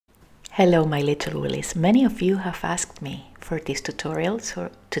Hello my little willies. Many of you have asked me for this tutorial, so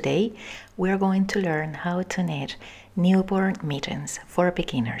today we are going to learn how to knit newborn mittens for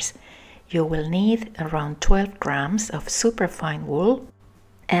beginners. You will need around 12 grams of superfine wool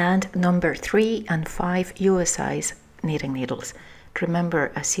and number 3 and 5 US size knitting needles.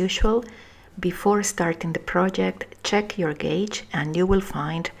 Remember, as usual, before starting the project, check your gauge and you will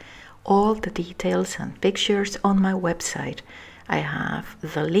find all the details and pictures on my website. I have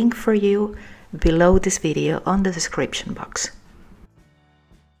the link for you below this video on the description box.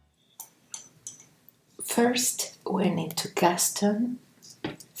 First, we need to cast on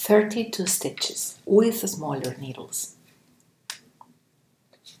 32 stitches with smaller needles.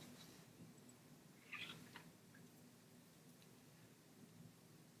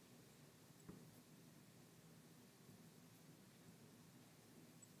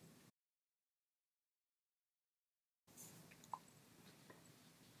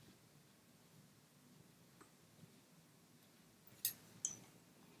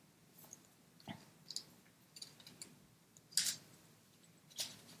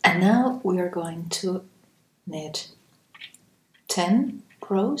 And now we are going to knit 10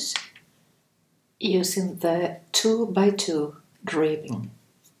 rows using the 2x2 ribbing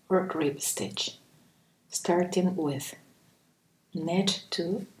or rib stitch, starting with knit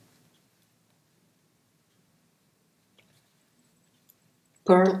 2,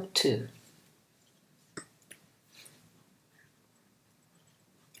 purl 2,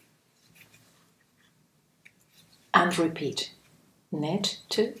 and repeat knit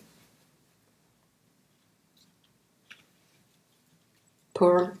 2,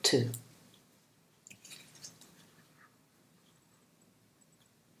 purl 2,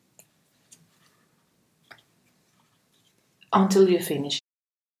 until you finish.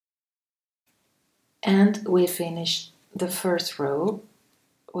 And we finish the first row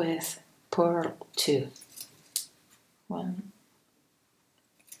with purl 2. 1,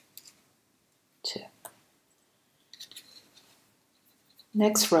 2.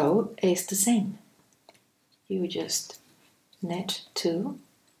 Next row is the same. You just knit 2,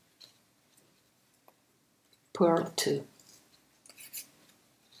 purl 2,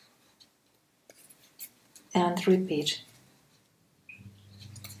 and repeat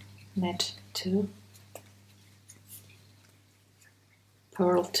knit 2,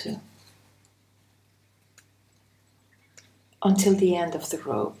 purl 2 until the end of the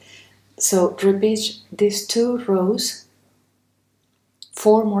row. So repeat these 2 rows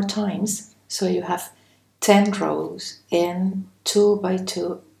 4 more times, so you have 10 rows in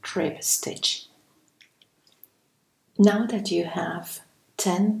 2x2 rib stitch. Now that you have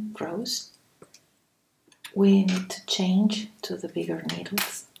 10 rows, we need to change to the bigger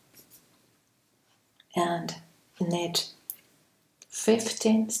needles and knit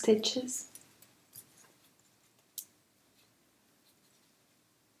 15 stitches.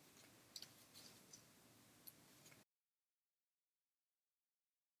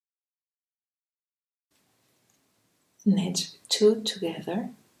 Knit 2 together,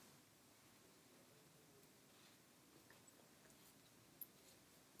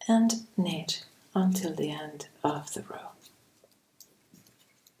 and knit until the end of the row.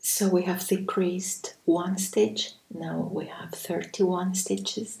 So we have decreased 1 stitch, now we have 31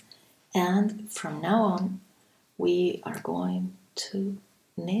 stitches, and from now on we are going to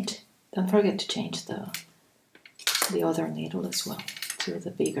knit. Don't forget to change the other needle as well to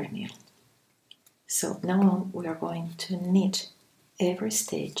the bigger needle. So now on we are going to knit every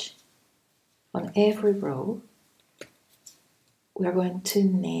stitch on every row. We are going to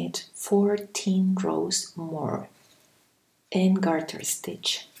knit 14 rows more in garter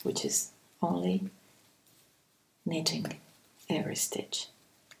stitch, which is only knitting every stitch.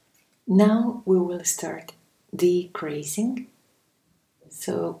 Now we will start decreasing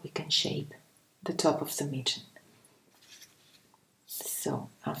so we can shape the top of the mitten. So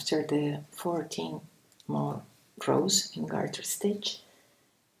after the 14 more rows in garter stitch,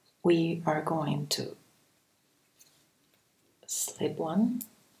 we are going to slip one,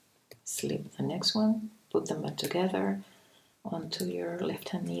 slip the next one, put them back together onto your left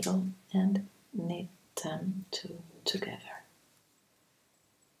hand needle and knit them together.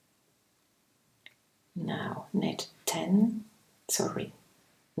 Now knit 11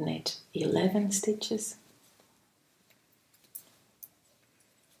 stitches.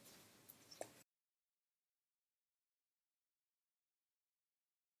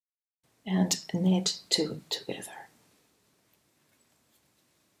 And knit 2 together.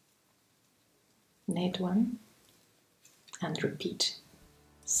 Knit 1 and repeat.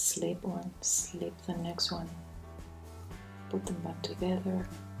 Slip one, slip the next one, put them back together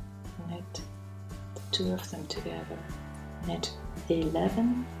knit the two of them together, knit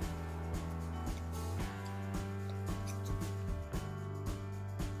 11,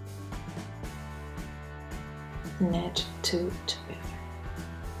 knit 2 together.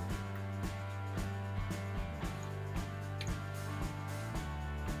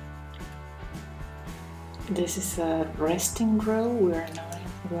 This is a resting row.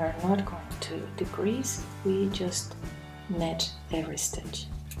 We are not going to decrease, we just knit every stitch.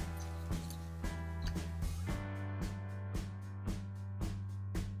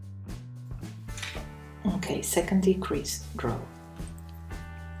 Okay, second decrease row.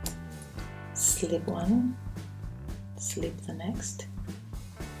 Slip one, slip the next,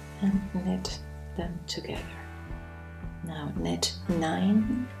 and knit them together. Now knit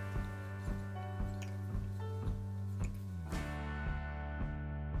 9,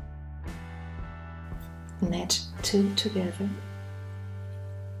 knit 2 together,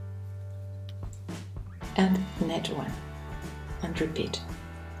 and knit 1, and repeat.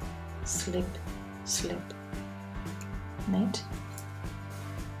 Slip, slip, knit,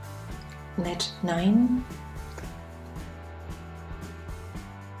 knit 9,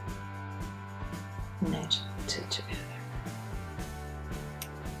 knit 2 together,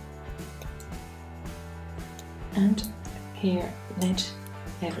 and here knit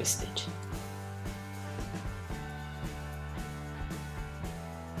every stitch.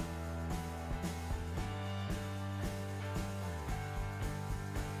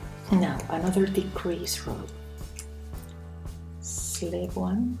 Now another decrease row. Slip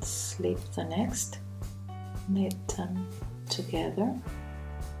one, slip the next, knit them together,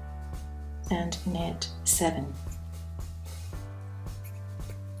 and knit 7.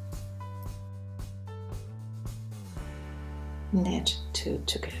 Knit 2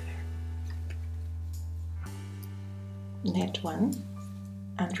 together, knit 1,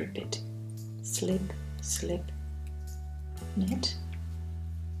 and repeat. Slip, slip, knit,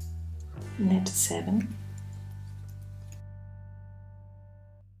 knit 7,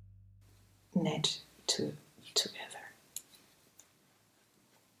 knit 2 together.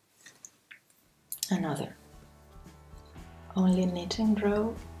 Another only knitting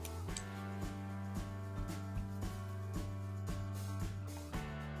row.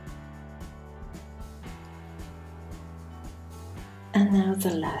 And now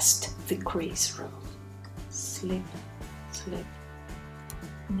the last decrease row. Slip, slip,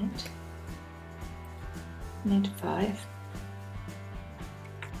 knit, knit 5,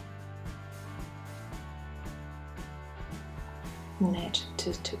 knit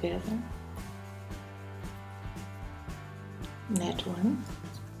 2 together, knit 1,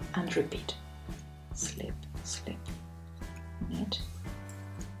 and repeat. Slip, slip, knit,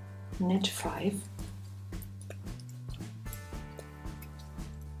 knit 5,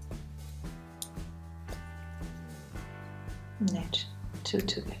 knit 2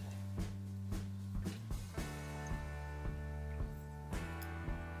 together.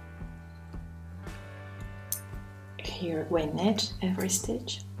 Here we knit every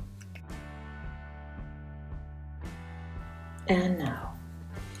stitch. And now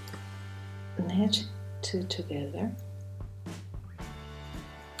knit 2 together,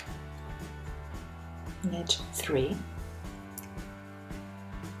 knit 3,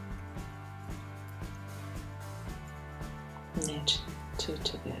 knit 2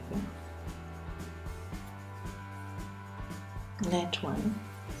 together, knit 1,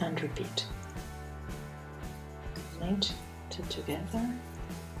 and repeat. Knit 2 together,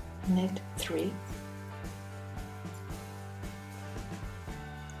 knit 3,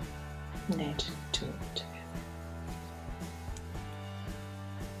 knit 2 together.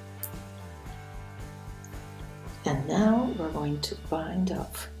 And now we're going to bind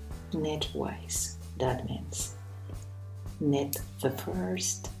off knitwise. That means knit the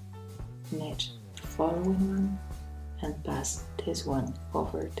first, knit the following one, and pass this one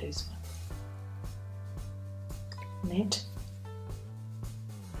over this one. Knit,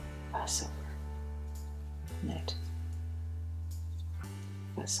 pass over, knit,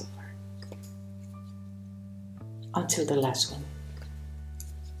 pass over, until the last one.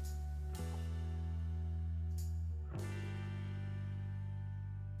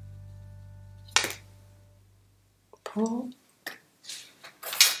 Pull,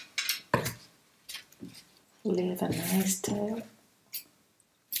 leave a nice tail,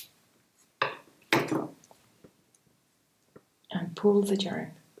 and pull the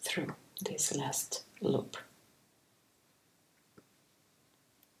yarn through this last loop.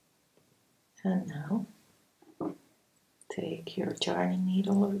 And now take your darning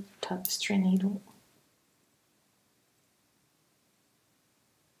needle or tapestry needle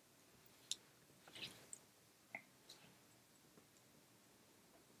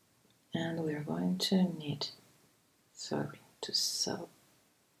and we are going to knit, to sew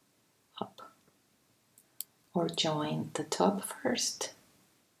up, or join the top first.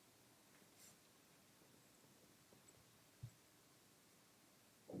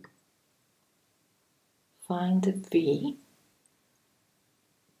 Find the V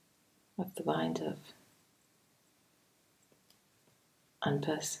of the bind of and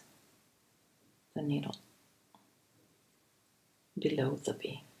pass the needle below the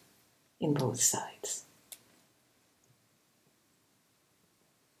V in both sides.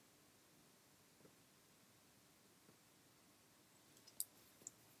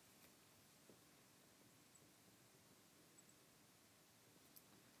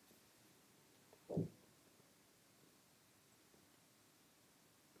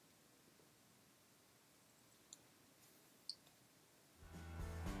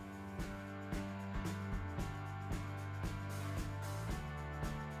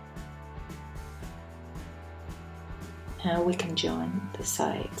 Now we can join the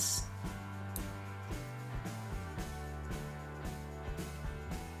sides.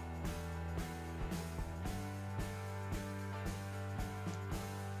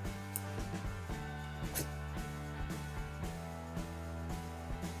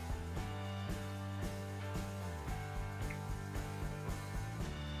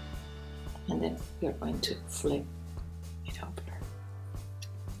 And then we are going to flip it over.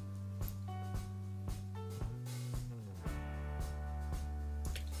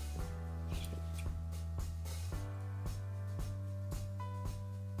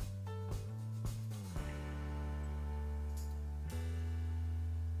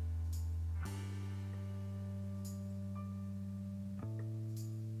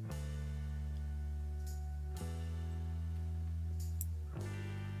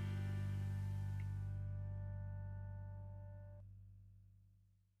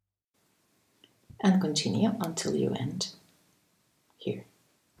 And continue until you end here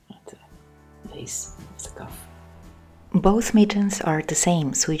at the base of the cuff. Both mittens are the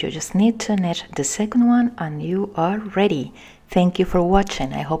same, so you just need to knit the second one and you are ready. Thank you for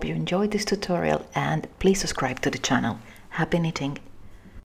watching. I hope you enjoyed this tutorial and please subscribe to the channel. Happy knitting!